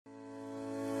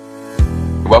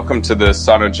Welcome to the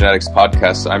Sono Genetics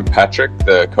podcast. I'm Patrick,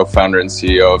 the co-founder and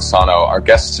CEO of Sono. Our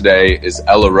guest today is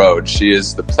Ella Road. She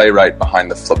is the playwright behind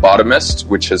The Phlebotomist,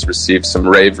 which has received some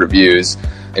rave reviews,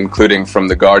 including from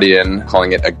The Guardian,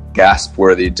 calling it a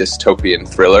gasp-worthy dystopian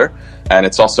thriller. And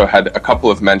it's also had a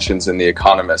couple of mentions in The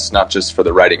Economist, not just for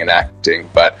the writing and acting,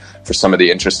 but for some of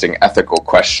the interesting ethical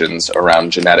questions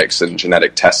around genetics and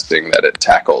genetic testing that it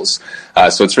tackles.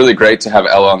 So it's really great to have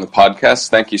Ella on the podcast.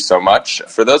 Thank you so much.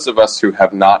 For those of us who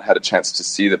have not had a chance to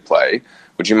see the play,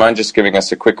 would you mind just giving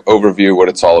us a quick overview what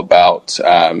it's all about?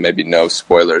 Maybe no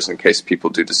spoilers in case people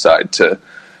do decide to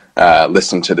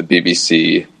listen to the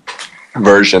BBC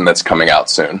version that's coming out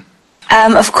soon.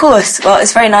 Of course. Well,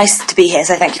 it's very nice to be here,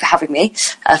 so thank you for having me,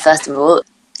 first of all.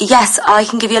 Yes, I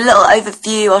can give you a little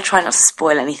overview. I'll try not to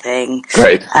spoil anything.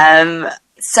 Great.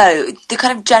 So the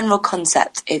kind of general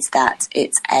concept is that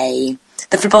the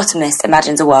phlebotomist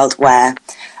imagines a world where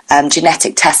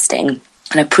genetic testing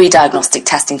and pre-diagnostic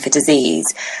testing for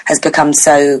disease has become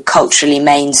so culturally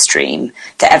mainstream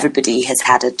that everybody has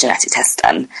had a genetic test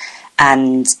done.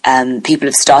 And people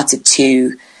have started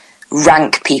to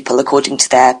rank people according to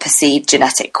their perceived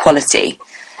genetic quality,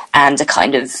 and a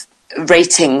kind of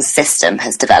ratings system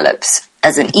has developed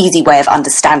as an easy way of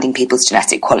understanding people's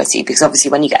genetic quality, because obviously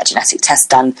when you get a genetic test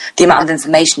done, the amount of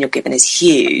information you're given is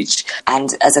huge,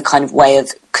 and as a kind of way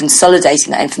of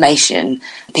consolidating that information,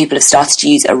 people have started to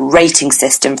use a rating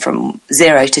system from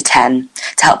 0 to 10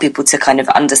 to help people to kind of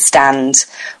understand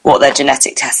what their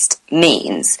genetic test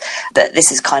means. But this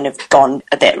has kind of gone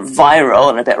a bit viral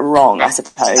and a bit wrong, I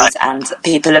suppose, and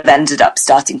people have ended up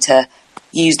starting to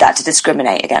use that to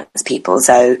discriminate against people.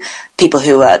 So people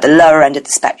who are at the lower end of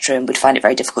the spectrum would find it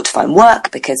very difficult to find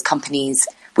work because companies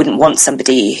wouldn't want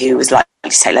somebody who was likely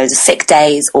to take loads of sick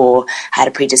days or had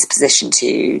a predisposition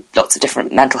to lots of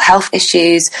different mental health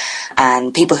issues.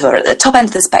 And people who are at the top end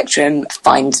of the spectrum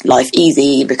find life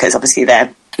easy because obviously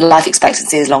their life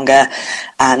expectancy is longer,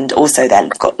 and also then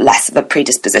got less of a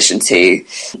predisposition to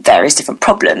various different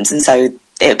problems. And so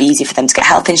it would be easy for them to get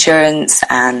health insurance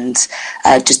and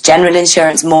just general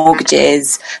insurance,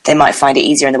 mortgages. They might find it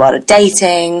easier in the world of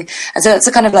dating. And so it's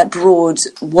a kind of like broad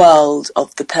world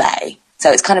of the play. So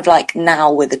it's kind of like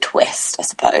Now with a twist, I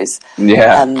suppose.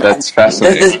 Yeah, that's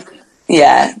fascinating.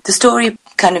 The story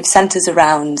kind of centres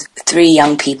around three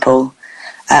young people,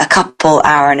 a couple,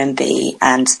 Aaron and B,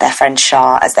 and their friend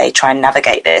Shah, as they try and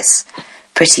navigate this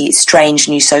pretty strange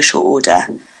new social order.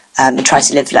 And try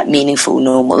to live like meaningful,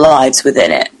 normal lives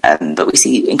within it. But we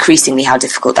see increasingly how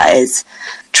difficult that is.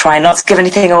 Try not to give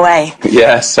anything away.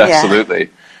 Yes, absolutely.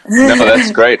 Yeah. No,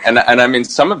 that's great. And I mean,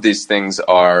 some of these things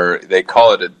they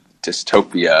call it a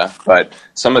dystopia, but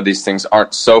some of these things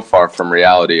aren't so far from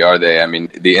reality, are they? I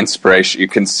mean, the inspiration, you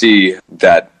can see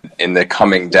that in the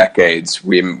coming decades,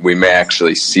 we may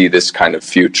actually see this kind of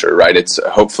future, right?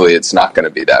 Hopefully it's not going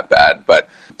to be that bad, but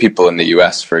people in the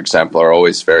US, for example, are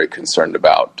always very concerned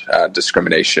about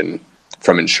discrimination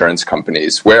from insurance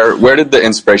companies. Where did the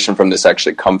inspiration from this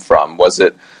actually come from? Was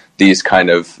it these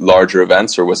kind of larger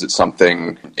events, or was it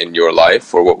something in your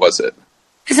life, or what was it?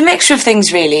 It's a mixture of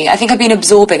things, really. I think I've been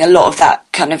absorbing a lot of that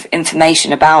kind of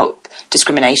information about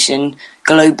discrimination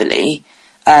globally,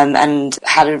 and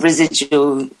had a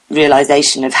residual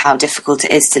realisation of how difficult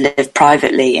it is to live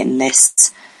privately in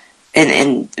this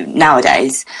in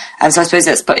nowadays. And so I suppose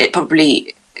it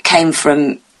probably came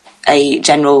from a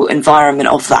general environment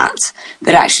of that.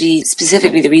 But actually,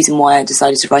 specifically, the reason why I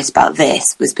decided to write about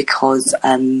this was because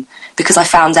I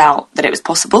found out that it was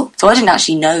possible. So I didn't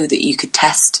actually know that you could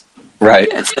test for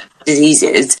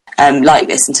diseases like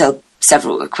this until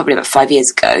probably about 5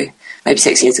 years ago, maybe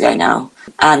 6 years ago now.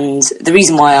 And the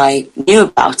reason why I knew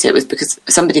about it was because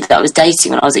somebody that I was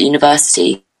dating when I was at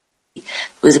university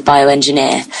was a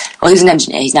bioengineer. Well, he was an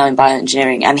engineer, he's now in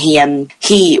bioengineering, and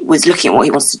he was looking at what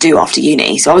he wants to do after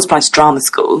uni. So I was applying to drama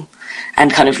school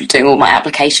and kind of doing all my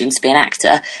applications to be an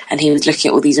actor, and he was looking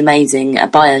at all these amazing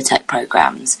biotech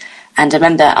programs. And I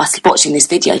remember us watching this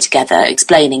video together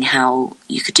explaining how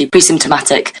you could do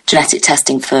pre-symptomatic genetic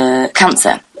testing for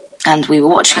cancer. And we were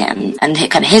watching it, and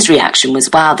his reaction was,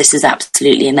 wow, this is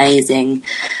absolutely amazing,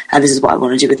 and this is what I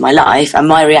want to do with my life. And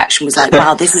my reaction was like,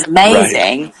 wow, this is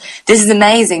amazing. Right. This is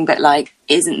amazing, but like,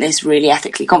 isn't this really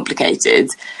ethically complicated?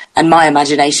 And my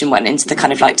imagination went into the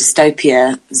kind of like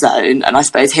dystopia zone, and I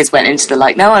suppose his went into the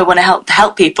like, no, I want to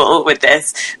help people with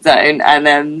this zone,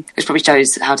 and which probably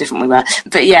shows how different we were.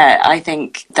 But yeah, I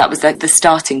think that was the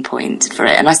starting point for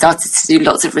it, and I started to do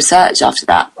lots of research after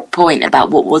that point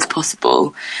about what was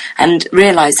possible, and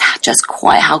realised just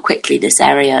quite how quickly this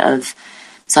area of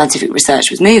scientific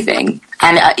research was moving.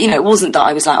 And it wasn't that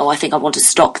I was like, oh, I think I want to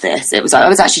stop this. It was like, I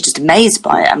was actually just amazed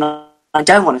by it, and I I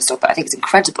don't want to stop it. I think it's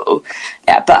incredible.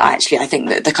 Yeah, but actually, I think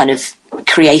that the kind of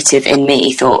creative in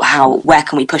me thought, where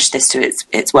can we push this to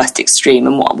its worst extreme,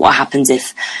 and what happens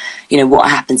if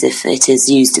it is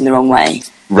used in the wrong way?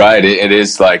 Right. It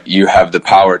is like you have the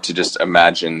power to just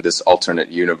imagine this alternate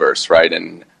universe, right?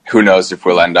 And who knows if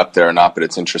we'll end up there or not, but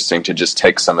it's interesting to just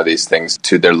take some of these things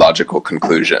to their logical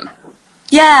conclusion.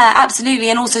 Yeah, absolutely.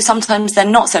 And also sometimes they're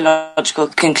not so logical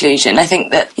conclusion. I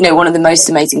think that, one of the most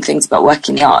amazing things about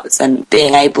working in the arts and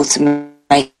being able to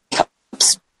make up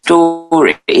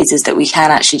stories is that we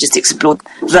can actually just explore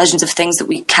versions of things that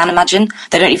we can imagine.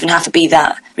 They don't even have to be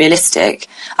that realistic.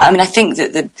 I mean, I think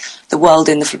that the world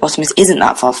in The Phlebotomist isn't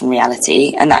that far from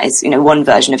reality, and that is, one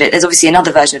version of it. There's obviously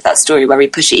another version of that story where we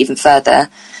push it even further.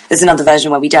 There's another version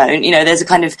where we don't. There's a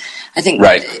kind of, I think...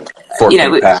 Right.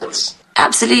 Paths.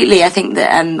 Absolutely. I think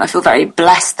that I feel very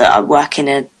blessed that I work in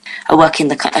a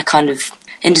kind of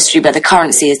industry where the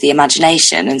currency is the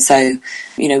imagination. And so,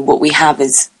 what we have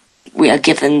is we are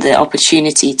given the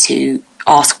opportunity to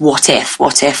ask what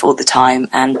if all the time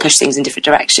and push things in different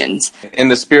directions. In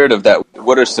the spirit of that,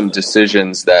 what are some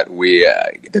decisions that we,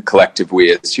 the collective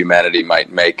we as humanity,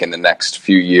 might make in the next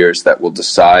few years that will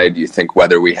decide, you think,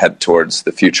 whether we head towards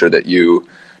the future that you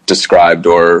described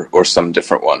or some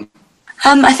different one?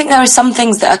 I think there are some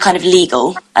things that are kind of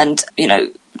legal and,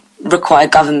 require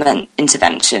government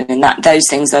intervention, and that those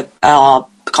things are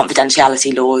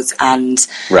confidentiality laws and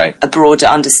a broader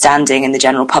understanding in the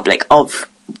general public of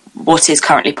what is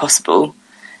currently possible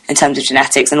in terms of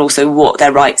genetics, and also what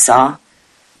their rights are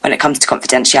when it comes to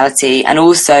confidentiality, and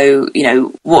also,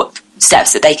 what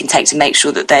steps that they can take to make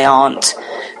sure that they aren't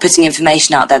putting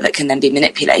information out there that can then be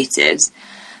manipulated.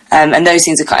 And those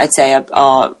things I'd say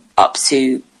are up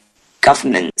to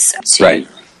governments to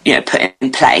put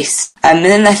in place. And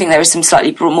then I think there are some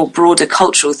slightly more broader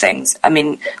cultural things. I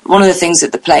mean, one of the things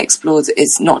that the play explores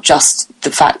is not just the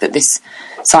fact that this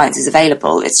science is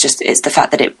available, it's the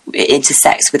fact that it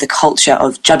intersects with a culture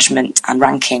of judgment and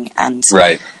ranking and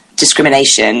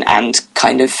discrimination and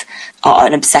kind of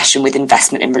an obsession with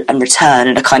investment and return,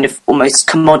 and a kind of almost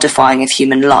commodifying of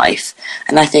human life.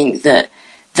 And I think that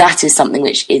is something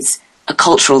which is a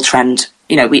cultural trend.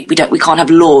 We don't have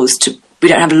laws to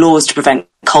prevent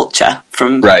culture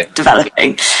from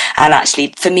developing. And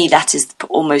actually, for me, that is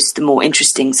almost the more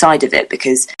interesting side of it,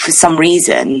 because for some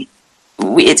reason,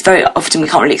 it's very often we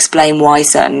can't really explain why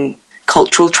certain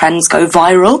cultural trends go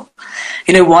viral.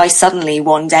 Why suddenly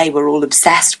one day we're all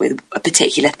obsessed with a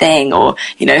particular thing, or,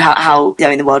 how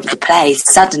in the world of the play,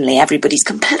 suddenly everybody's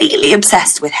completely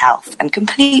obsessed with health and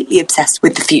completely obsessed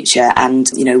with the future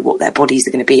and, what their bodies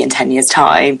are going to be in 10 years'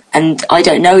 time. And I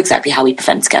don't know exactly how we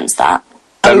prevent against that.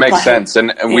 That makes sense.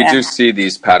 And we do see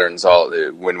these patterns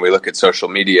when we look at social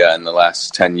media in the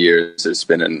last 10 years. There's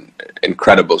been an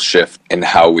incredible shift in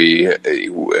how we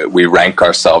rank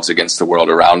ourselves against the world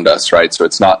around us, right? So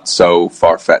it's not so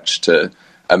far-fetched to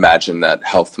imagine that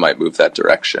health might move that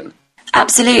direction.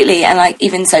 Absolutely. And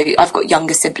even so, I've got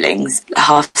younger siblings,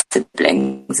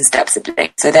 half-siblings and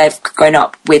step-siblings. So they've grown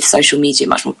up with social media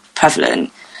much more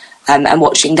prevalent, and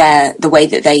watching the way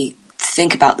that they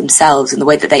think about themselves and the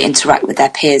way that they interact with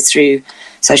their peers through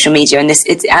social media, and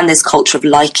this culture of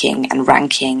liking and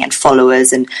ranking and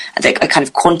followers and a kind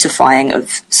of quantifying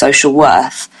of social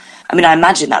worth. I mean, I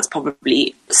imagine that's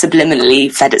probably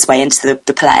subliminally fed its way into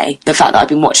the play. The fact that I've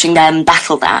been watching them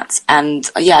battle that, and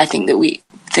I think that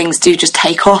things do just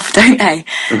take off, don't they?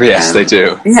 Yes, they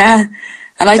do. Yeah,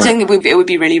 and I think that it would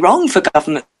be really wrong for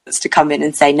government to come in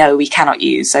and say, no, we cannot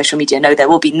use social media. No, there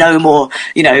will be no more,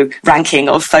 ranking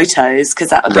of photos, because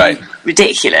that would be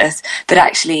ridiculous. But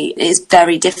actually, it's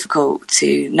very difficult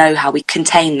to know how we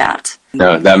contain that.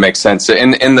 No, that makes sense.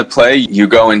 In the play, you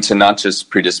go into not just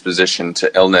predisposition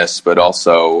to illness, but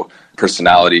also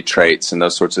personality traits and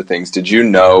those sorts of things. Did you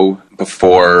know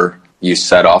before you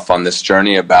set off on this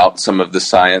journey about some of the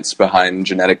science behind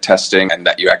genetic testing, and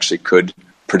that you actually could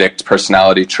predict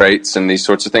personality traits and these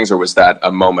sorts of things, or was that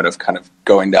a moment of kind of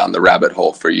going down the rabbit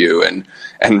hole for you and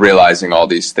realizing all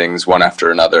these things one after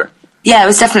another? Yeah, it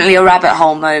was definitely a rabbit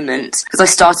hole moment, because I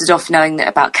started off knowing that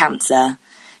about cancer,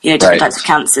 different types of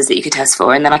cancers that you could test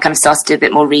for, and then I kind of started to do a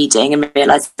bit more reading and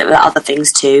realised that there were other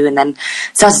things too, and then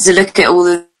started to look at all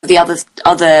the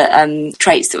other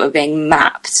traits that were being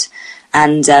mapped.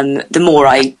 And the more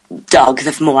I dug,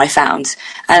 the more I found.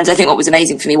 And I think what was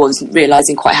amazing for me was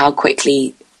realising quite how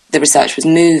quickly the research was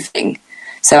moving.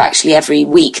 So actually every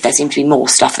week there seemed to be more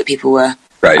stuff that people were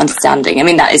understanding. I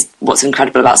mean, that is what's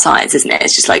incredible about science, isn't it?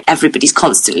 It's just like everybody's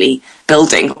constantly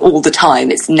building all the time.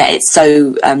 It's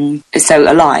so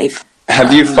alive.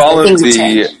 Have you followed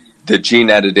the gene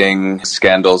editing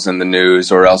scandals in the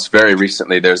news, or else very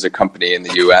recently there's a company in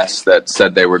the US that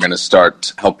said they were going to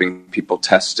start helping people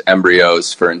test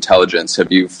embryos for intelligence.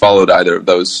 Have you followed either of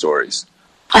those stories?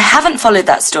 I haven't followed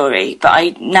that story, but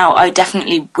I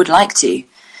definitely would like to.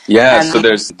 Yeah, so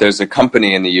there's a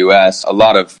company in the US, a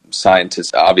lot of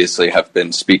scientists obviously have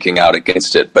been speaking out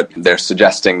against it, but they're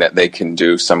suggesting that they can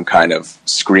do some kind of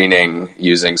screening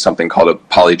using something called a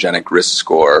polygenic risk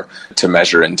score to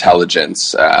measure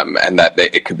intelligence, and that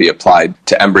it could be applied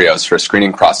to embryos for a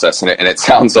screening process. And it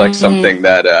sounds like something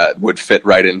that would fit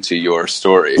right into your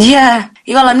story. Yeah,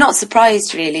 well, I'm not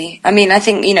surprised, really. I mean, I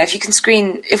think, if you can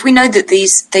screen, if we know that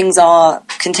these things are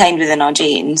contained within our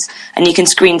genes, and you can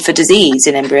screen for disease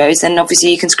in embryos, then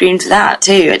obviously you can screen for that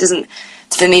too.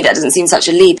 For me, that doesn't seem such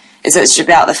a leap. It's just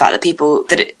about the fact that people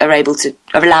that are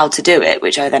allowed to do it,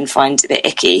 which I then find a bit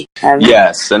icky.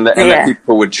 Yes, and that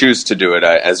people would choose to do it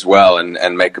as well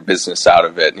and make a business out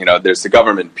of it. There's the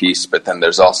government piece, but then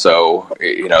there's also,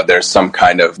 there's some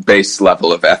kind of base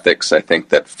level of ethics, I think,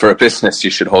 that for a business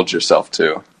you should hold yourself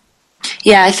to.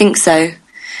 Yeah, I think so.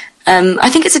 I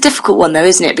think it's a difficult one, though,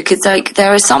 isn't it? Because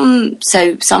there are some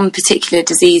particular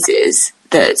diseases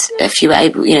that if you were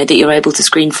able, that you're able to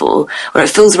screen for, or it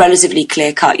feels relatively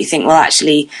clear cut, you think, well,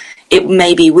 actually, it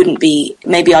maybe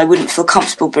I wouldn't feel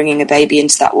comfortable bringing a baby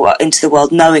into the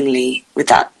world knowingly with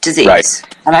that disease. Right.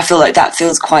 And I feel like that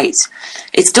feels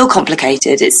it's still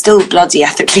complicated. It's still bloody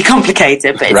ethically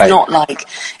complicated, but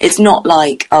it's not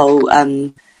like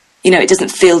it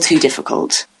doesn't feel too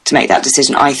difficult to make that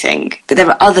decision, I think. But there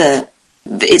are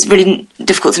it's really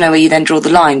difficult to know where you then draw the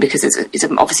line, because it's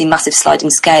obviously massive sliding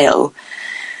scale.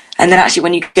 And then actually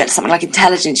when you get to something like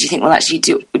intelligence, you think, well, actually,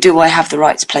 do I have the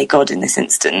right to play God in this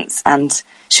instance? And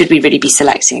should we really be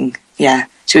selecting? Yeah.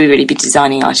 Should we really be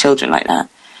designing our children like that?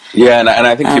 Yeah, and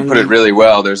I think you put it really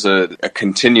well. There's a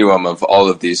continuum of all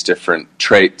of these different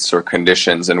traits or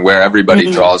conditions, and where everybody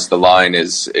draws the line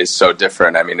is so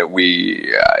different. I mean,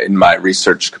 we, in my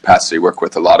research capacity, work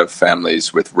with a lot of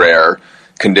families with rare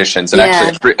conditions, and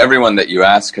actually everyone that you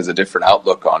ask has a different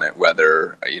outlook on it,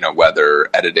 whether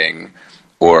editing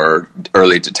or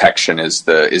early detection is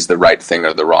the right thing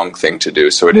or the wrong thing to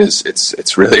do. So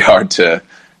it's really hard to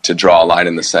draw a line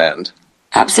in the sand.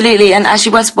 Absolutely. And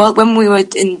actually, when we were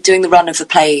doing the run of the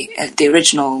play, the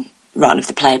original run of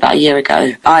the play about a year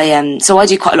ago, I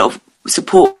do quite a lot of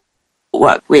support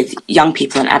work with young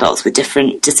people and adults with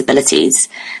different disabilities,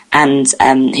 and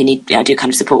who need do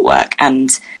kind of support work. And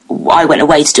I went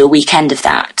away to do a weekend of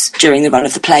that during the run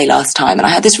of the play last time, and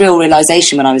I had this real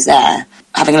realisation when I was there,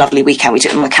 having a lovely weekend. We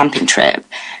took them on a camping trip,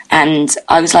 and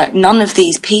I was like, none of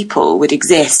these people would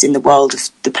exist in the world of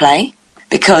the play,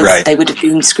 because they would have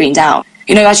been screened out.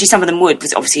 Actually some of them would,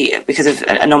 obviously because of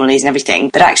anomalies and everything,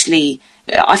 but actually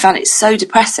I found it so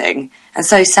depressing and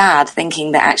so sad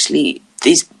thinking that actually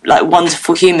these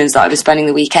wonderful humans that I was spending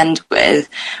the weekend with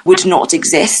would not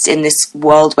exist in this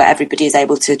world where everybody is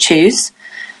able to choose,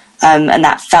 and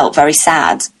that felt very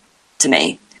sad to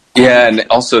me. Yeah, and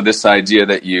also this idea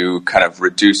that you kind of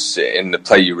reduce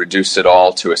it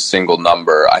all to a single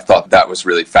number. I thought that was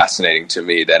really fascinating to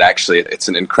me, that actually it's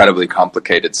an incredibly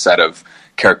complicated set of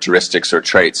characteristics or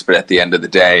traits, but at the end of the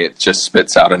day, it just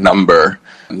spits out a number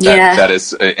that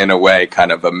is, in a way,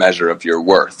 kind of a measure of your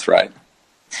worth, right?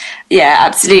 Yeah,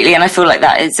 absolutely. And I feel like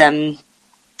that is,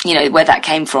 where that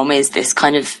came from is this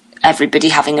kind of everybody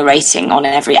having a rating on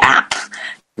every app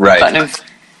kind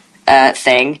of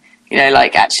thing.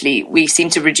 Actually, we seem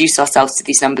to reduce ourselves to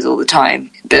these numbers all the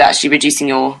time, but actually reducing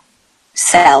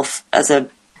yourself as a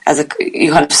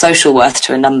your kind of social worth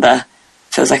to a number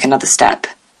feels like another step.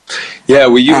 Yeah,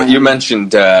 well, you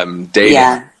mentioned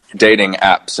dating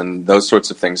apps and those sorts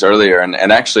of things earlier, and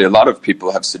actually a lot of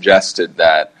people have suggested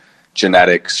that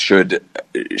genetics should,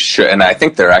 and I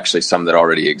think there are actually some that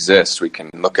already exist, we can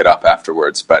look it up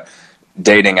afterwards, but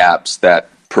dating apps that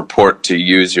purport to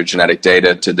use your genetic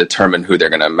data to determine who they're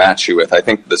going to match you with. I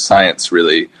think the science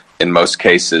really, in most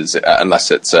cases,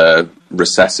 unless it's a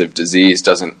recessive disease,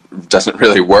 doesn't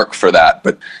really work for that.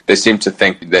 But they seem to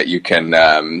think that you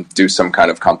can do some kind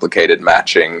of complicated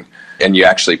matching, and you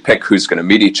actually pick who's going to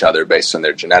meet each other based on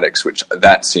their genetics, which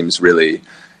that seems really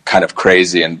kind of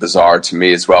crazy and bizarre to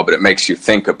me as well. But it makes you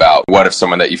think about, what if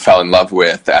someone that you fell in love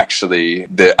with, actually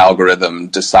the algorithm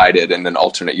decided in an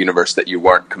alternate universe that you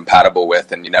weren't compatible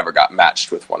with and you never got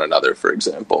matched with one another, for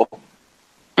example?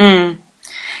 Yeah,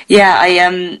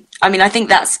 I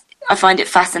think I find it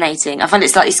fascinating. I find it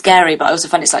slightly scary, but I also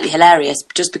find it slightly hilarious,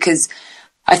 just because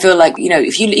I feel like,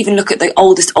 if you even look at the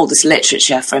oldest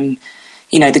literature from,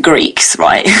 the Greeks,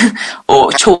 right?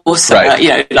 Or Chaucer,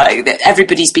 right.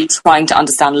 Everybody's been trying to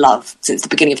understand love since the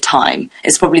beginning of time.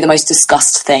 It's probably the most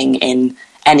discussed thing in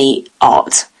any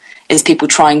art, is people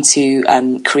trying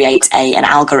to create an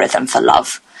algorithm for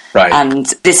love. Right. And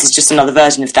this is just another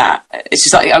version of that. It's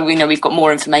just like, we've got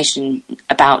more information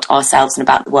about ourselves and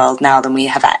about the world now than we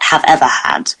have ever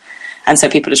had. And so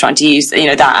people are trying to use,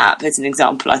 that app as an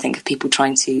example, I think, of people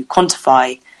trying to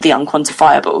quantify the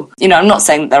unquantifiable. I'm not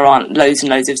saying that there aren't loads and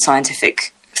loads of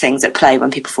scientific things at play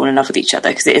when people fall in love with each other,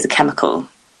 because it is a chemical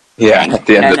thing. At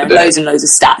the end of the day. There are loads and loads of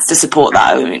stats to support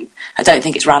that. I don't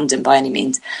think it's random by any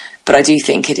means, but I do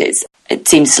think it is. It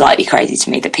seems slightly crazy to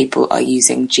me that people are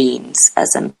using genes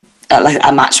as a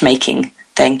matchmaking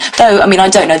thing. Though, I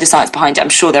don't know the science behind it. I'm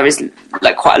sure there is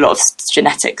quite a lot of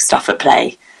genetic stuff at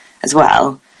play as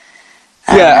well.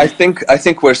 Yeah, I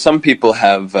think where some people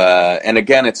have, and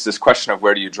again, it's this question of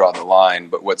where do you draw the line,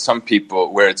 but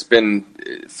where it's been,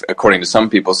 according to some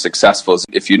people, successful is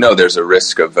if there's a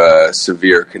risk of a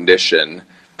severe condition,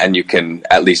 and you can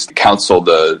at least counsel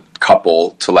the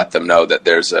couple to let them know that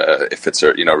if it's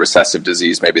a recessive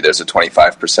disease, maybe there's a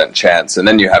 25% chance, and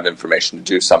then you have information to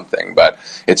do something. But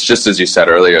it's just as you said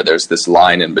earlier, there's this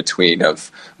line in between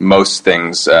of most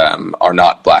things are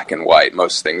not black and white.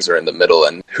 Most things are in the middle,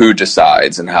 and who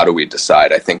decides and how do we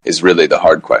decide, I think, is really the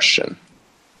hard question.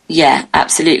 Yeah,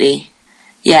 absolutely.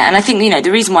 Yeah, and I think,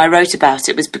 the reason why I wrote about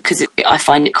it was because I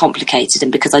find it complicated,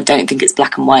 and because I don't think it's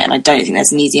black and white, and I don't think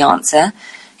there's an easy answer.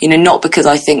 Not because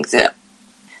I think that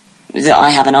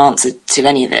I have an answer to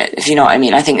any of it, if you know what I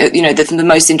mean. I think that, the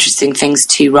most interesting things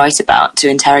to write about, to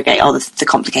interrogate, are the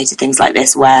complicated things like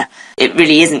this, where it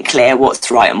really isn't clear what's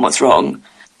right and what's wrong.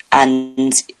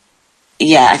 And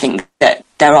yeah, I think that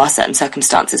there are certain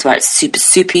circumstances where it's super,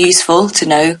 super useful to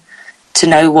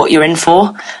know what you're in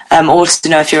for, or to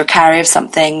know if you're a carrier of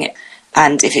something,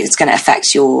 and if it's going to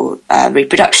affect your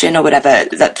reproduction or whatever.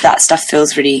 That stuff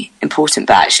feels really important,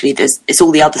 but actually it's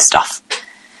all the other stuff.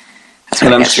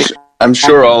 And I'm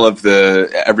sure all of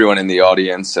everyone in the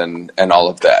audience and all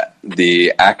of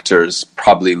the actors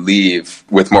probably leave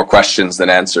with more questions than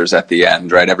answers at the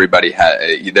end, right?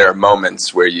 There are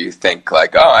moments where you think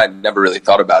like, oh, I never really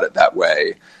thought about it that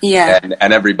way. Yeah.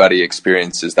 And everybody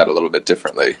experiences that a little bit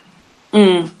differently.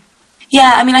 Mm.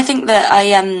 Yeah, I think that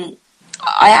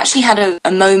I actually had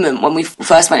a moment when we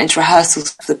first went into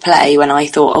rehearsals for the play when I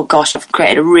thought, oh gosh, I've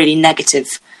created a really negative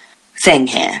thing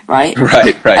here, right?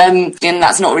 Right. And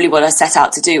that's not really what I set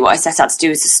out to do. What I set out to do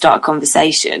was to start a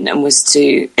conversation and was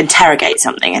to interrogate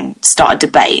something and start a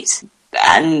debate.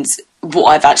 And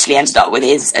what I've actually ended up with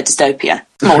is a dystopia,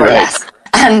 more or less.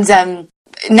 And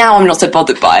now I'm not so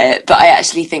bothered by it, but I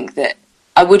actually think that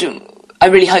I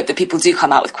really hope that people do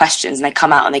come out with questions, and they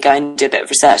come out and they go and do a bit of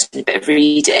research and a bit of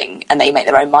reading, and they make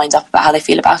their own mind up about how they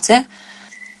feel about it.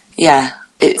 Yeah,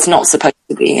 it's not supposed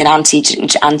to be an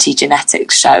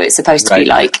anti-genetics show. It's supposed to be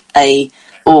like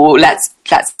let's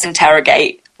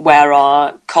interrogate where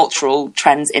our cultural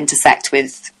trends intersect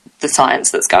with the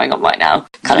science that's going on right now.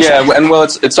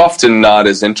 It's often not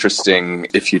as interesting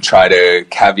if you try to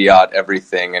caveat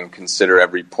everything and consider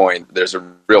every point. There's a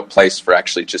real place for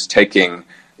actually just taking,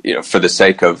 for the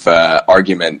sake of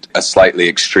argument, a slightly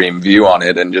extreme view on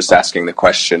it and just asking the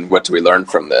question, what do we learn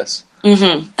from this?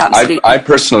 Mm-hmm, absolutely. I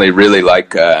personally really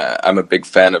like, I'm a big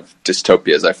fan of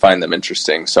dystopias. I find them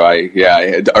interesting. So are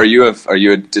you a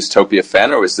dystopia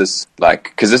fan, or was this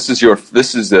because this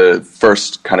is the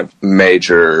first kind of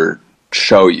major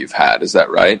show you've had, is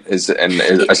that right? Is it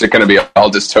going to be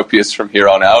all dystopias from here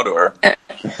on out, or?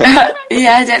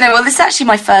 Yeah, I don't know. Well, this is actually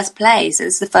my first play, so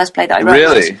it's the first play that I wrote.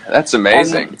 Really? That's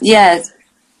amazing. Yeah.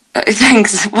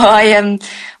 Thanks. Well,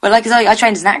 I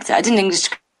trained as an actor. I did an English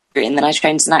degree, and then I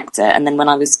trained as an actor, and then when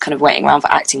I was kind of waiting around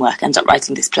for acting work, I ended up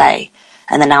writing this play,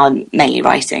 and then now I'm mainly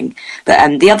writing.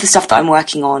 But the other stuff that I'm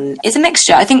working on is a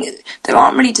mixture. I think there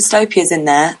aren't really dystopias in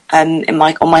there on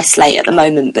my slate at the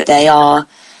moment, but they are.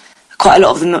 Quite a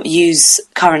lot of them use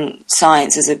current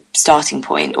science as a starting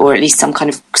point, or at least some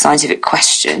kind of scientific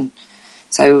question.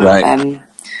 So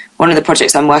one of the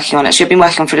projects I'm working on, actually I've been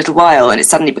working on for a little while, and it's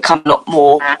suddenly become felt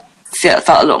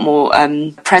a lot more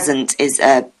present, is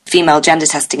female gender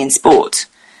testing in sport.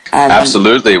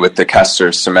 Absolutely, with the Castor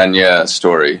Semenya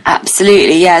story.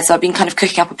 Absolutely, yeah. So I've been kind of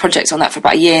cooking up a project on that for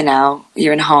about a year and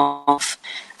a half,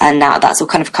 and now that's all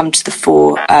kind of come to the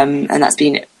fore, and that's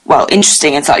been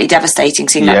interesting and slightly devastating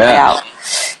seeing that play out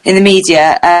in the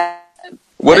media.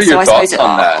 What are your thoughts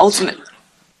on that?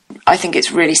 I think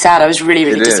it's really sad. I was really,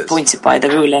 really disappointed by the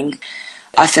ruling.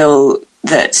 I feel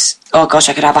that, oh gosh,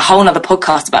 I could have a whole other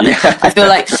podcast about it.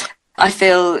 I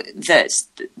feel that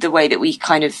the way that we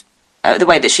kind of the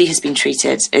way that she has been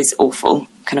treated is awful,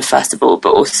 kind of first of all,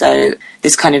 but also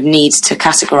this kind of need to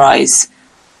categorise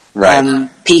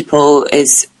people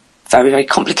is very, very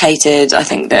complicated. I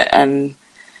think that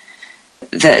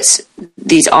that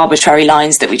these arbitrary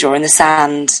lines that we draw in the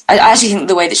sand, I actually think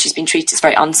the way that she's been treated is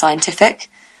very unscientific.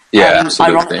 Yeah,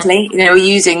 absolutely. Ironically, we're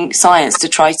using science to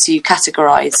try to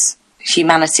categorise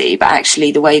humanity, but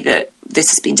actually the way that this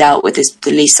has been dealt with is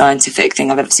the least scientific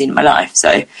thing I've ever seen in my life.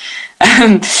 So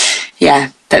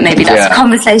but maybe that's a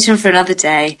conversation for another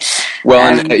day.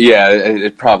 Well,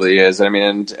 it probably is. I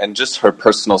mean, and just her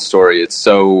personal story, it's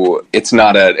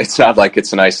not like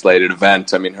it's an isolated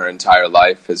event. I mean, her entire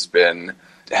life has been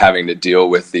having to deal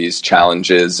with these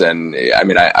challenges, and I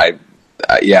mean,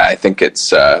 I think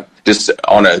it's just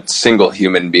on a single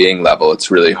human being level, it's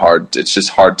really hard. It's just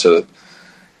hard to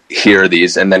hear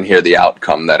these and then hear the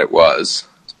outcome that it was.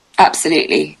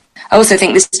 Absolutely. I also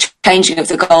think this changing of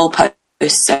the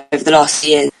goalposts over the last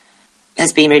year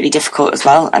has been really difficult as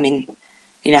well. I mean,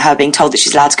 her being told that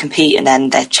she's allowed to compete and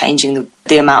then they're changing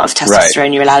the amount of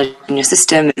testosterone you're allowed in your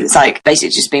system. It's like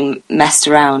basically just being messed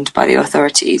around by the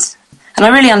authorities. And I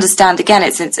really understand, again,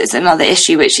 it's another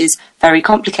issue which is very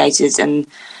complicated and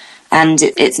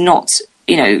it's not,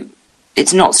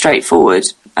 it's not straightforward,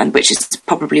 and which is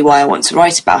probably why I want to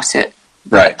write about it.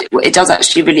 Right. It does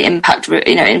actually really impacts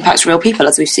real people,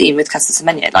 as we've seen with Casa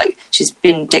Semenya. Like, she's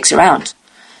been dicked around.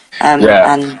 And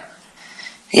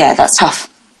that's tough.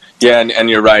 Yeah, and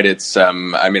you're right. It's I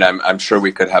mean, I'm sure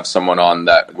we could have someone on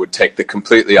that would take the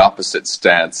completely opposite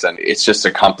stance, and it's just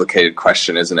a complicated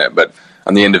question, isn't it? But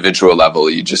on the individual level,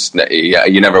 you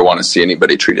never want to see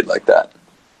anybody treated like that.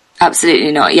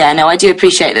 Absolutely not. Yeah, no, I do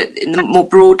appreciate that. More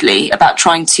broadly, about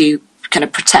trying to kind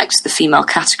of protect the female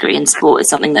category in sport is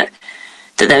something that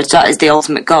is the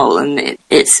ultimate goal, and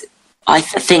it's I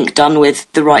think done with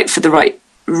for the right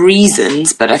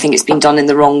reasons, but I think it's been done in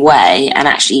the wrong way, and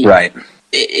actually,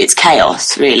 it's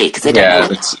chaos really, because they don't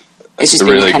know. It's just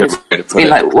been kind of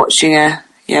like watching a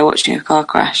car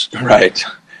crash. Right.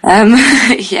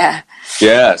 Yeah.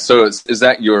 Yeah. So is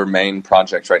that your main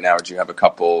project right now, or do you have a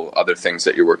couple other things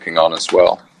that you're working on as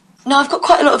well? No, I've got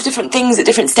quite a lot of different things at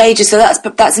different stages. So that's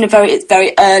in it's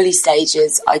very early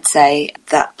stages, I'd say,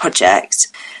 that project.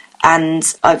 And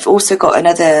I've also got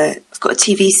a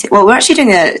TV. Well, we're actually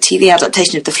doing a TV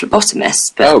adaptation of The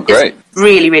Phlebotomist. But great! It's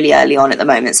really, really early on at the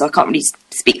moment, so I can't really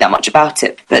speak that much about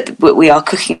it. But we are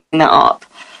cooking that up,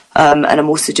 and I'm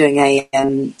also doing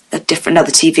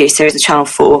another TV series of Channel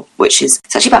 4, which is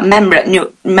it's actually about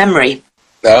memory.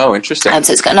 Oh, interesting.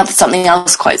 So it's got something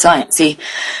else quite sciencey.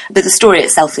 But the story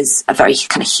itself is a very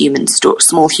kind of human story,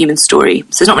 small human story.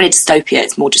 So it's not really dystopia.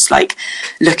 It's more just like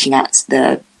looking at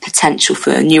the potential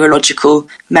for neurological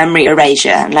memory erasure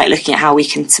and like looking at how we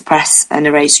can suppress and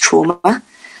erase trauma.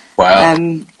 Wow.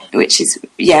 Which is,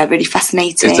 really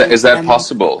fascinating. Is that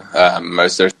possible? I'm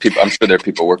sure there are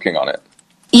people working on it.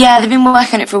 Yeah, they've been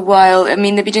working on it for a while. I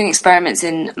mean, they've been doing experiments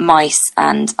in mice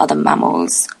and other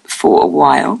mammals for a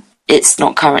while. It's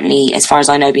not currently, as far as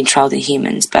I know, being trialled in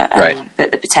humans, but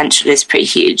the potential is pretty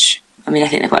huge. I mean, I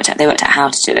think they worked out how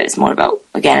to do it. It's more about,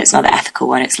 again, it's another ethical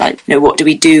one. It's like, what do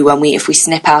we do if we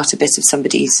snip out a bit of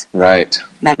somebody's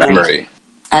memory?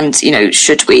 And,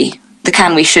 should we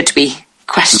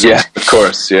question? Yeah, of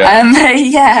course,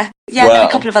 yeah. Well,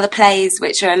 a couple of other plays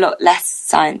which are a lot less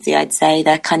sciencey, I'd say.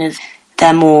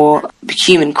 They're more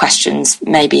human questions,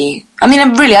 maybe. I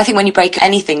mean, really, I think when you break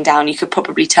anything down, you could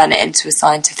probably turn it into a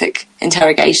scientific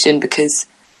interrogation because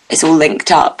it's all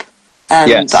linked up.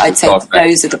 But I'd say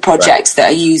those are the projects that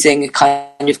are using a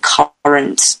kind of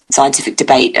current scientific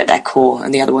debate at their core,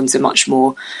 and the other ones are much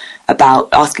more about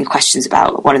asking questions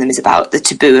about. One of them is about the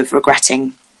taboo of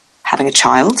regretting having a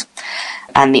child,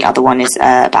 and the other one is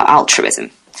about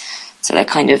altruism. So they're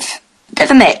kind of a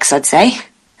bit of a mix, I'd say.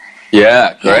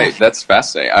 Yeah, great. Yeah. That's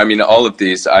fascinating. I mean, all of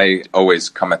these, I always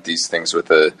come at these things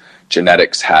with a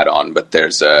genetics hat on, but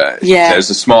there's a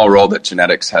small role that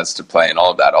genetics has to play in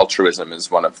all of that. Altruism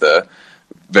is one of the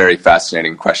very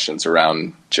fascinating questions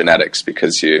around genetics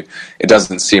because it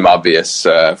doesn't seem obvious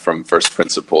from first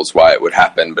principles why it would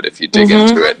happen, but if you dig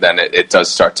into it, then it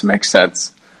does start to make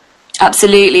sense.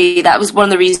 Absolutely. That was one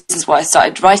of the reasons why I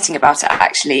started writing about it,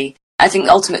 actually. I think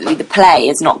ultimately the play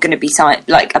is not going to be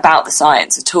about the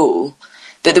science at all.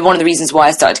 But one of the reasons why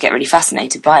I started to get really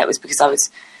fascinated by it was because I was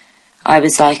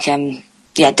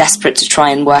desperate to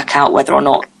try and work out whether or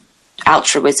not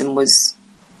altruism was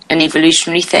an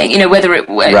evolutionary thing. Whether it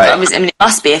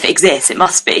must be. If it exists, it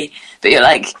must be. But you're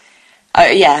like,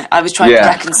 I was trying to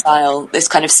reconcile this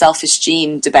kind of selfish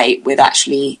gene debate with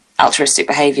actually altruistic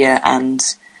behaviour and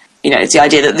it's the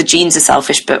idea that the genes are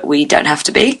selfish, but we don't have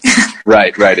to be.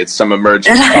 Right. It's some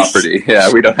emergent property.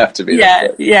 Yeah, we don't have to be.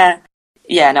 Yeah.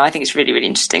 No, I think it's really, really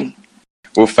interesting.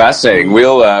 Well, fascinating.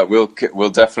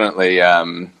 We'll definitely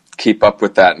keep up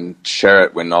with that and share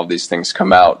it when all these things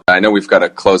come out. I know we've got to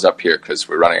close up here because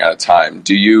we're running out of time.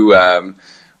 Do you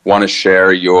want to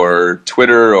share your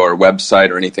Twitter or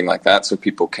website or anything like that so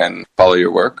people can follow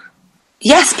your work?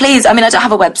 Yes, please. I mean, I don't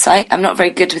have a website. I'm not very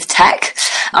good with tech,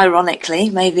 ironically,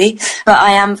 maybe. But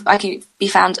I can be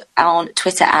found on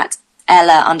Twitter at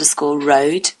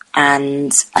Ella_Road.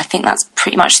 And I think that's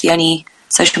pretty much the only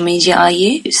social media I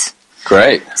use.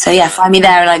 Great. So yeah, find me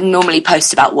there, and I normally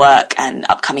post about work and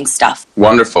upcoming stuff.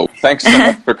 Wonderful. Thanks so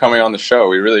much for coming on the show.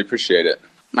 We really appreciate it.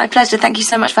 My pleasure. Thank you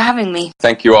so much for having me.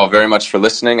 Thank you all very much for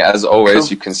listening. As always,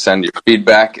 You can send your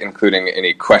feedback, including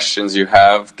any questions you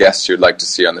have, guests you'd like to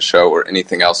see on the show, or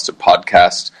anything else to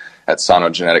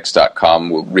podcast@sonogenetics.com.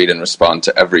 We'll read and respond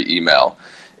to every email.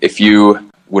 If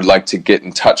you would like to get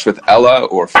in touch with Ella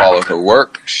or follow her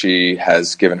work, she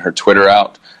has given her Twitter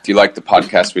out. If you like the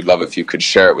podcast, we'd love if you could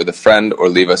share it with a friend or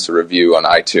leave us a review on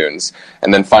iTunes.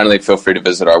 And then finally, feel free to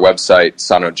visit our website,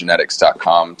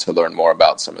 sonogenetics.com, to learn more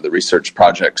about some of the research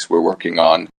projects we're working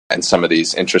on and some of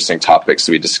these interesting topics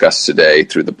we discussed today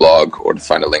through the blog, or to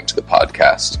find a link to the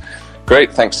podcast.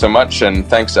 Great. Thanks so much. And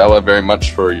thanks, Ella, very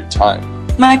much for your time.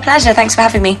 My pleasure. Thanks for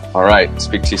having me. All right.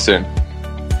 Speak to you soon.